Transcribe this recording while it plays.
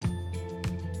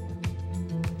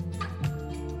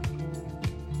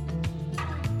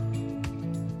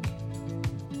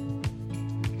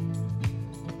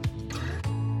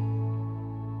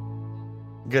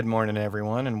Good morning,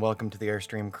 everyone, and welcome to the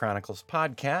Airstream Chronicles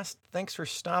podcast. Thanks for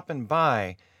stopping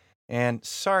by. And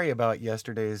sorry about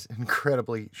yesterday's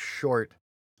incredibly short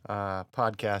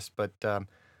podcast, but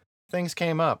things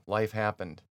came up, life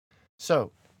happened.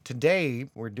 So, today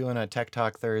we're doing a Tech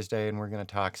Talk Thursday, and we're going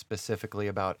to talk specifically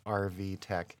about RV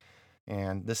tech.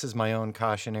 And this is my own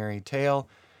cautionary tale,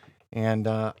 and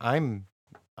I'm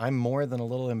more than a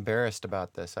little embarrassed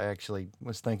about this. I actually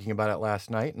was thinking about it last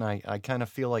night, and I kind of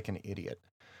feel like an idiot.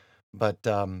 But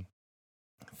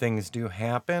things do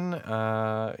happen.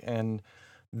 And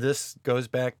this goes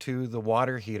back to the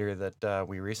water heater that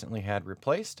we recently had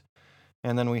replaced.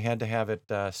 And then we had to have it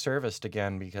serviced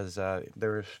again because there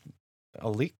was a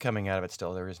leak coming out of it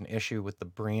still. There was an issue with the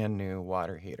brand new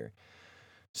water heater.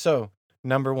 So,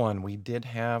 number one, we did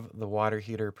have the water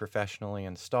heater professionally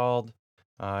installed.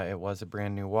 It was a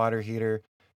brand new water heater,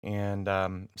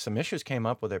 and some issues came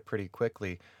up with it pretty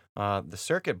quickly. The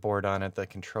circuit board on it that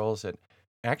controls it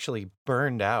actually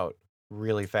burned out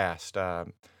really fast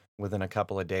within a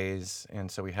couple of days,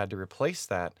 and so we had to replace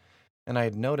that. And I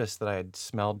had noticed that I had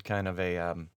smelled kind of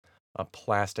a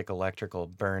plastic electrical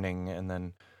burning, and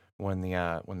then when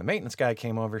the maintenance guy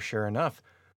came over, sure enough,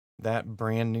 that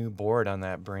brand new board on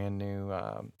that brand new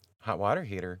hot water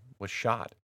heater was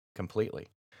shot completely.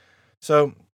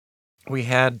 So we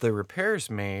had the repairs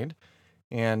made,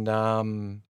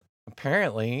 and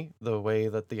apparently the way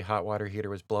that the hot water heater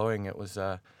was blowing, it was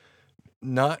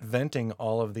not venting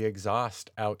all of the exhaust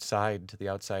outside to the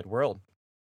outside world.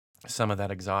 Some of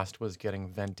that exhaust was getting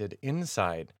vented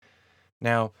inside.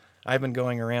 Now, I've been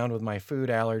going around with my food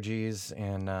allergies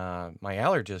and my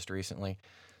allergist recently.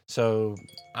 So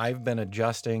I've been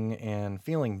adjusting and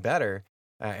feeling better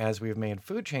as we've made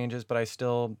food changes, but I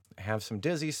still have some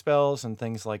dizzy spells and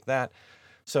things like that.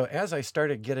 So as I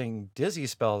started getting dizzy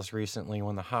spells recently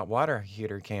when the hot water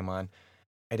heater came on,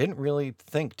 I didn't really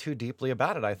think too deeply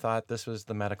about it. I thought this was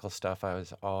the medical stuff I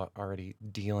was already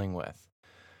dealing with.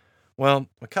 Well,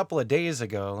 a couple of days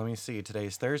ago, let me see,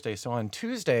 today's Thursday. So on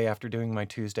Tuesday, after doing my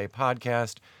Tuesday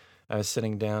podcast, I was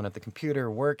sitting down at the computer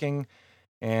working,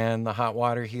 and the hot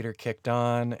water heater kicked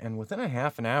on. And within a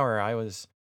half an hour, I was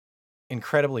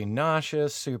incredibly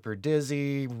nauseous, super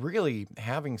dizzy, really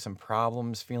having some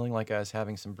problems, feeling like I was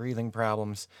having some breathing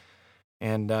problems.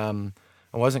 And I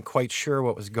wasn't quite sure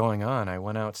what was going on. I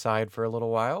went outside for a little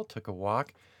while, took a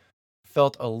walk,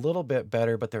 felt a little bit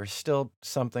better, but there was still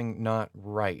something not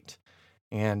right.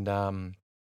 And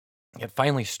it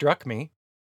finally struck me.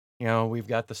 We've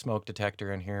got the smoke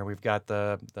detector in here. We've got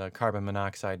the carbon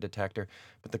monoxide detector,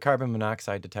 but the carbon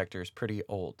monoxide detector is pretty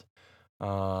old.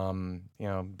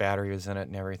 Battery was in it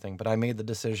and everything. But I made the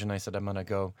decision. I said I'm gonna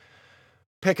go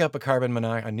pick up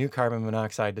a new carbon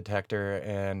monoxide detector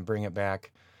and bring it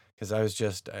back because I was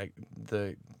just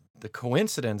the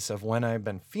coincidence of when I've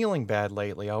been feeling bad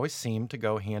lately always seemed to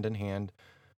go hand in hand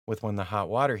with when the hot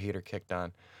water heater kicked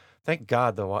on. Thank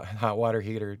God the hot water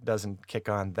heater doesn't kick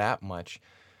on that much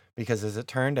because, as it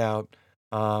turned out,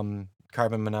 carbon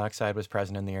monoxide was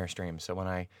present in the airstream. So when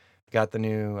I got the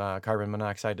new carbon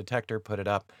monoxide detector, put it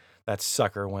up, that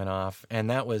sucker went off. And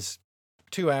that was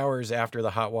 2 hours after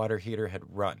the hot water heater had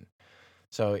run.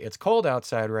 So it's cold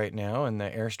outside right now, and the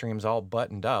airstream's all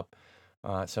buttoned up.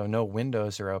 So no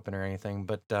windows are open or anything,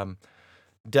 but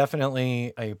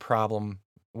definitely a problem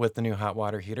with the new hot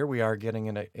water heater. We are getting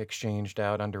it exchanged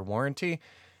out under warranty,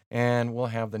 and we'll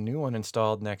have the new one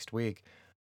installed next week.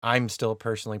 I'm still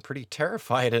personally pretty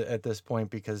terrified at this point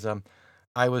because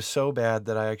I was so bad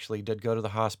that I actually did go to the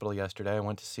hospital yesterday. I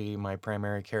went to see my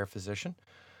primary care physician.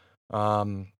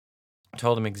 Um,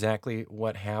 Told him exactly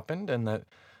what happened and that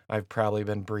I've probably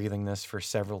been breathing this for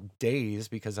several days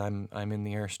because I'm in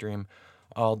the airstream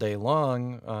all day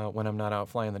long. When I'm not out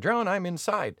flying the drone, I'm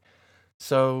inside.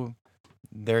 So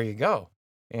there you go.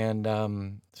 And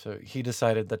so he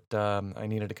decided that I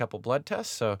needed a couple blood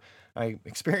tests. So I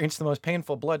experienced the most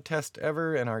painful blood test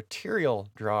ever, an arterial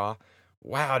draw.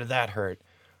 Wow, did that hurt?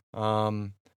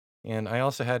 Um, and I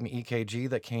also had an EKG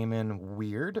that came in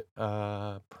weird,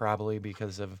 probably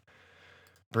because of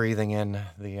breathing in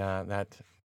the that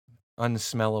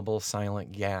unsmellable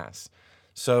silent gas.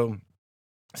 So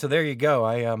so there you go.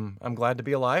 I'm glad to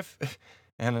be alive,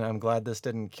 and I'm glad this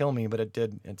didn't kill me, but it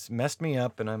did. It's messed me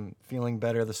up, and I'm feeling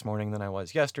better this morning than I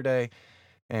was yesterday.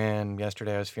 And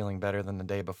yesterday I was feeling better than the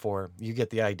day before. You get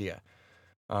the idea.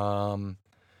 Um,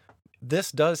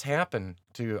 this does happen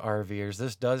to RVers.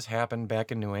 This does happen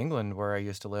back in New England where I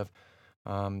used to live.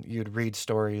 You'd read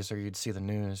stories or you'd see the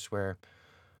news where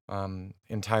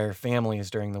entire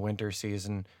families during the winter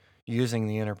season using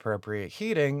the inappropriate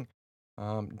heating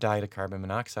died of carbon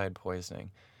monoxide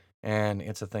poisoning. and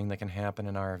it's a thing that can happen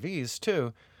in RVs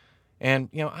too. And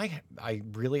I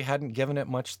really hadn't given it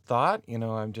much thought.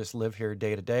 I just live here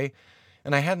day to day,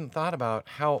 and I hadn't thought about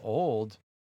how old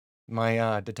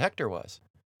my detector was.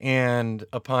 And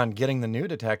upon getting the new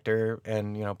detector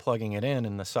and plugging it in,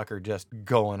 and the sucker just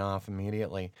going off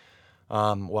immediately,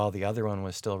 while the other one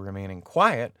was still remaining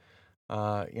quiet,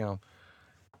 uh, you know,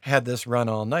 had this run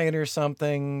all night or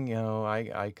something,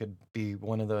 I could be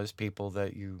one of those people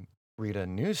that you read a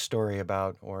news story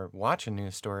about or watch a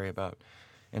news story about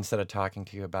instead of talking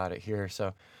to you about it here.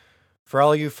 So for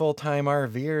all you full-time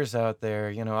RVers out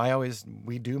there,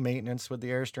 we do maintenance with the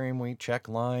Airstream. We check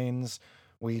lines,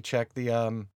 we check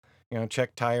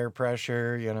check tire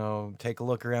pressure, take a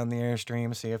look around the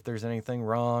Airstream, see if there's anything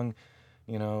wrong,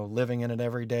 living in it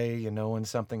every day, when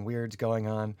something weird's going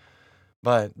on.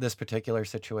 But this particular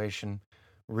situation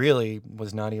really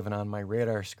was not even on my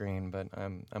radar screen, but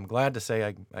I'm glad to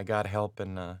say I got help,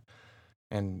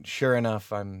 and sure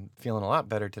enough, I'm feeling a lot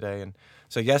better today. And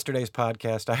so yesterday's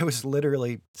podcast, I was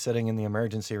literally sitting in the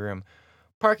emergency room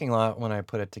parking lot when I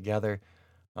put it together.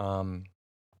 Um,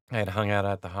 I had hung out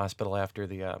at the hospital after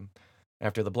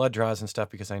the blood draws and stuff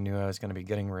because I knew I was going to be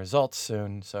getting results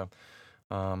soon. So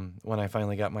when I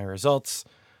finally got my results,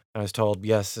 I was told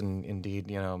yes, and indeed,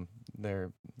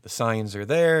 the signs are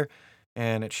there,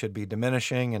 and it should be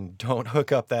diminishing. And don't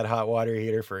hook up that hot water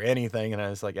heater for anything. And I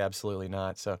was like, absolutely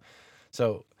not.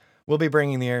 So we'll be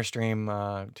bringing the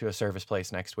Airstream to a service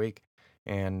place next week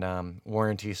and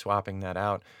warranty swapping that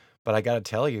out. But I got to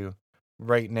tell you,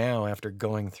 right now, after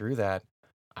going through that,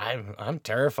 I'm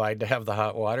terrified to have the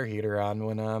hot water heater on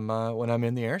when I'm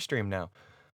in the Airstream now.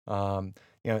 Um,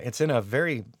 it's in a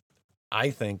very,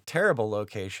 I think, terrible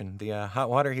location. The hot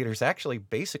water heater is actually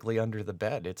basically under the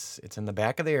bed. It's in the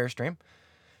back of the Airstream,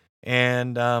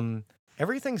 and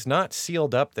everything's not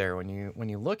sealed up there. When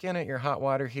you look in at your hot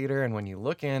water heater, and when you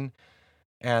look in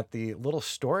at the little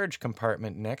storage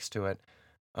compartment next to it,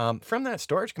 from that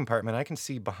storage compartment, I can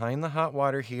see behind the hot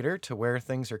water heater to where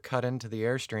things are cut into the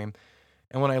Airstream.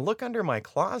 And when I look under my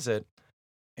closet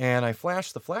and I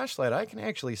flash the flashlight, I can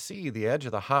actually see the edge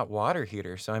of the hot water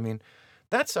heater. So, I mean,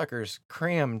 that sucker's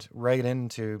crammed right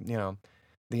into,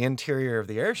 the interior of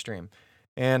the Airstream.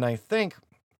 And I think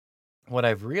what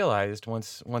I've realized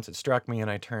once it struck me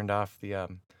and I turned off the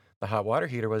hot water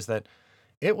heater was that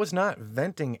it was not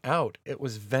venting out, it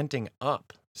was venting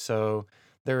up. So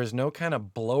there is no kind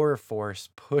of blower force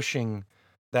pushing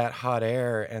that hot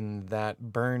air and that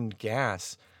burned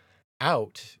gas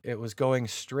out. It was going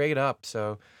straight up.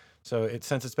 So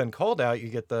since it's been cold out, you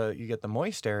get the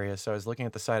moist area. So I was looking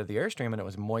at the side of the Airstream and it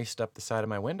was moist up the side of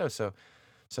my window. So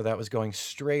that was going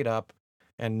straight up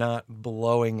and not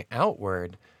blowing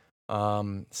outward.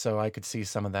 So I could see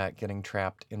some of that getting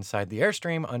trapped inside the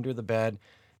Airstream under the bed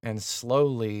and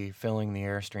slowly filling the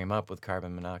Airstream up with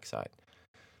carbon monoxide.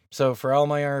 So for all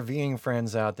my RVing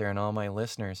friends out there and all my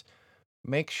listeners,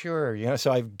 make sure,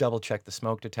 so I've double checked the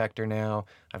smoke detector now.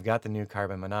 I've got the new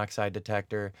carbon monoxide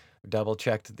detector, double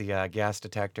checked the gas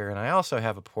detector, and I also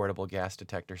have a portable gas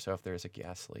detector. So if there's a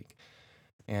gas leak,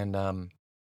 and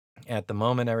at the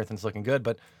moment, everything's looking good,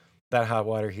 but that hot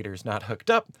water heater is not hooked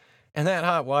up, and that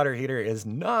hot water heater is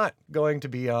not going to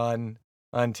be on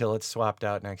until it's swapped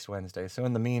out next Wednesday. So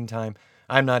in the meantime,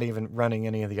 I'm not even running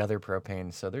any of the other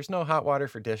propane. So there's no hot water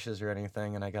for dishes or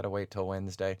anything, and I got to wait till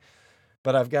Wednesday.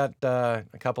 But I've got a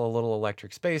couple of little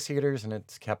electric space heaters, and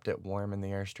it's kept it warm in the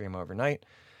Airstream overnight.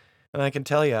 And I can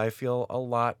tell you, I feel a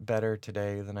lot better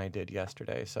today than I did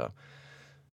yesterday. So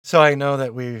I know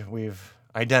that we've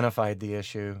identified the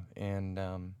issue,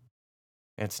 and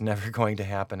it's never going to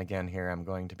happen again here. I'm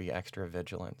going to be extra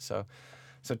vigilant. So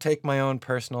take my own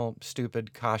personal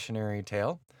stupid cautionary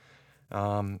tale.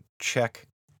 Check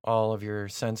all of your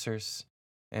sensors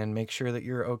and make sure that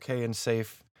you're okay and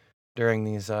safe during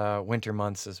these winter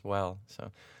months as well.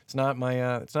 So it's not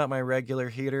my regular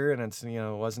heater, and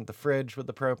it wasn't the fridge with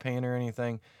the propane or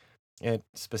anything. It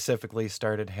specifically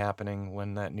started happening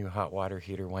when that new hot water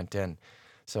heater went in.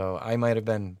 So I might have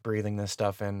been breathing this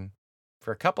stuff in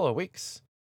for a couple of weeks,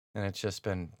 and it's just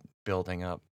been building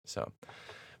up. So,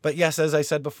 but yes, as I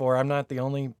said before, I'm not the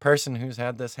only person who's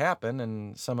had this happen,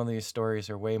 and some of these stories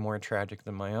are way more tragic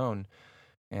than my own.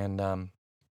 And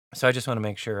so I just want to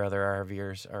make sure other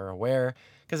RVers are aware,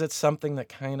 because it's something that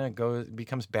kind of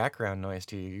becomes background noise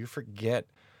to you. You forget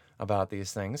about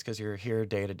these things because you're here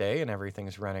day to day and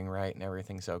everything's running right and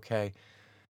everything's okay.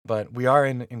 But we are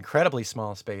in incredibly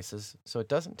small spaces, so it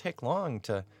doesn't take long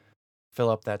to fill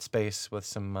up that space with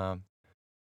some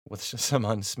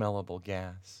unsmellable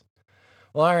gas.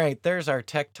 Well, all right, there's our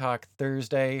Tech Talk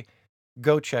Thursday.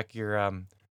 Go check your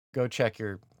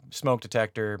smoke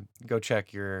detector, go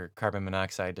check your carbon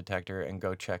monoxide detector, and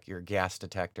go check your gas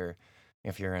detector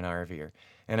if you're an RVer.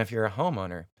 And if you're a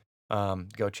homeowner,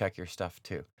 go check your stuff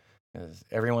too. Because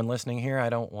everyone listening here, I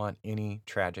don't want any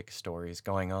tragic stories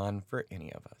going on for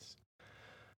any of us.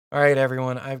 All right,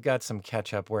 everyone, I've got some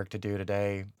catch up work to do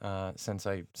today since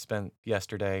I spent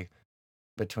yesterday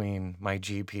between my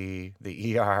GP,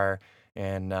 the ER,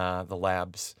 and the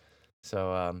labs.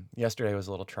 So yesterday was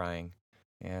a little trying.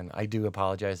 And I do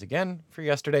apologize again for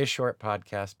yesterday's short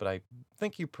podcast, but I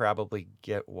think you probably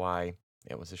get why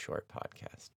it was a short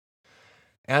podcast.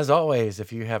 As always,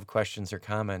 if you have questions or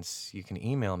comments, you can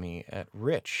email me at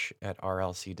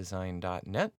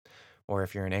rich@rlcdesign.net. Or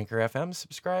if you're an Anchor FM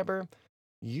subscriber,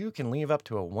 you can leave up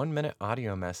to a 1 minute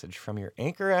audio message from your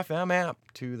Anchor FM app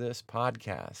to this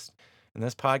podcast. And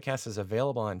this podcast is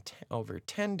available on over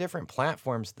 10 different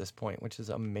platforms at this point, which is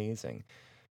amazing.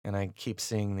 And I keep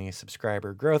seeing the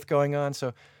subscriber growth going on.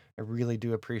 So I really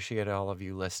do appreciate all of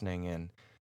you listening in.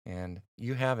 And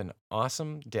you have an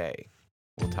awesome day.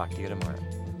 We'll talk to you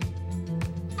tomorrow.